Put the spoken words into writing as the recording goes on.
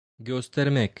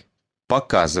Göstermek,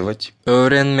 Показывать.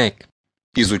 öğrenmek,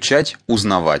 Изучать,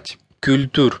 узнавать.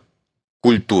 kültür,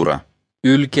 Культура.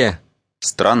 ülke,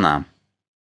 Страна.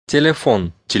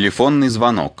 telefon. Телефонный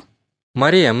звонок.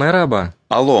 Maria, merhaba.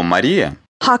 Алло, Мария?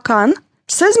 Hakan,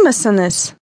 siz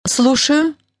misiniz?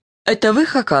 Слушаю. Это вы,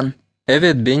 Хакан?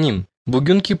 Evet benim.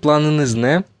 Bugünkü planınız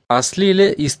ne? Aslı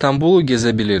ile İstanbul'u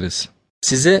gezebiliriz.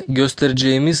 Size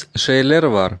göstereceğimiz şeyler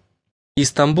var.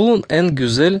 İstanbul'un en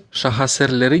güzel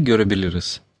şaheserleri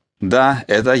görebiliriz. Да,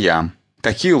 это я.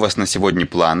 Какие у вас на сегодня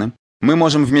планы? Мы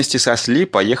можем вместе со Сли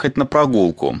поехать на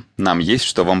прогулку. Нам есть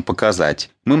что вам показать.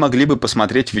 Мы могли бы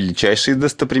посмотреть величайшие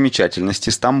достопримечательности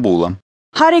Стамбула.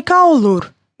 Harika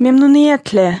olur.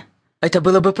 Memnuniyetle. Это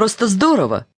было бы просто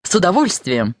здорово. С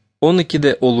удовольствием.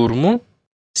 12'de olur mu?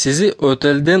 Sizi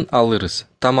otelden alırız.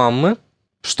 Tamam mı?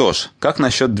 Что ж, как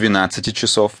насчет 12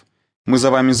 часов? Мы за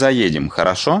вами заедем,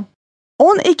 хорошо?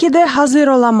 12'de hazır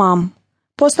olamam.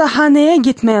 Postahaneye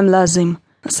gitmem lazım.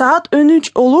 Saat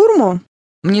 13 olur mu?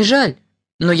 Мне жаль,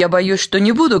 но я боюсь, что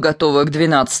не буду готова к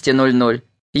 12:00.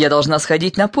 Я должна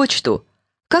сходить на почту.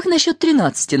 Как насчет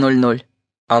 13:00?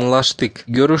 Anlaştık.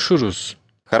 Görüşürüz.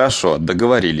 Хорошо,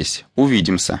 договорились.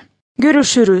 Увидимся.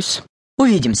 Görüşürüz.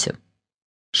 Увидимся.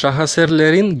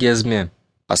 Şaheserlerin gezme.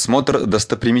 Осмотр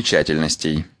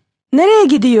достопримечательностей. Nereye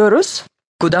gidiyoruz?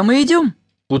 Куда мы идем?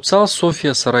 Kutsal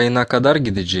Sofya Sarayı'na kadar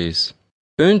gideceğiz.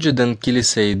 Önceden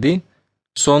kiliseydi,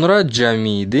 sonra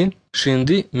camiydi,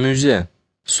 şimdi müze.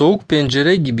 Soğuk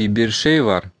pencere gibi bir şey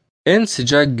var. En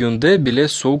sıcak günde bile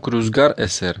soğuk rüzgar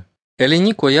eser.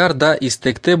 Elini koyar da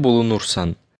istekte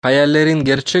bulunursan, hayallerin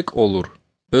gerçek olur.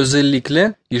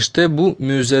 Özellikle işte bu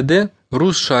müzede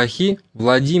Rus şahi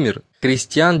Vladimir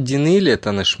Hristiyan diniyle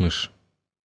tanışmış.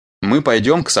 Мы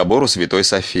пойдем к собору Святой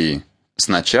Софии.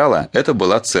 Сначала это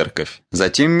была церковь,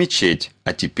 затем мечеть,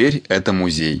 а теперь это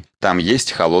музей. Там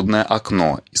есть холодное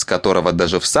окно, из которого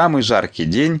даже в самый жаркий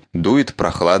день дует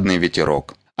прохладный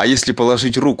ветерок. А если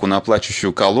положить руку на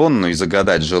плачущую колонну и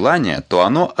загадать желание, то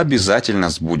оно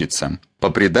обязательно сбудется. По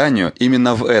преданию,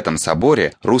 именно в этом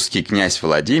соборе русский князь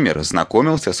Владимир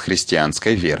знакомился с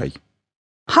христианской верой.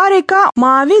 Harika,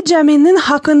 mavi caminin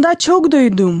hakkında çok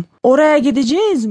duydum. Oraya gideceğiz mi?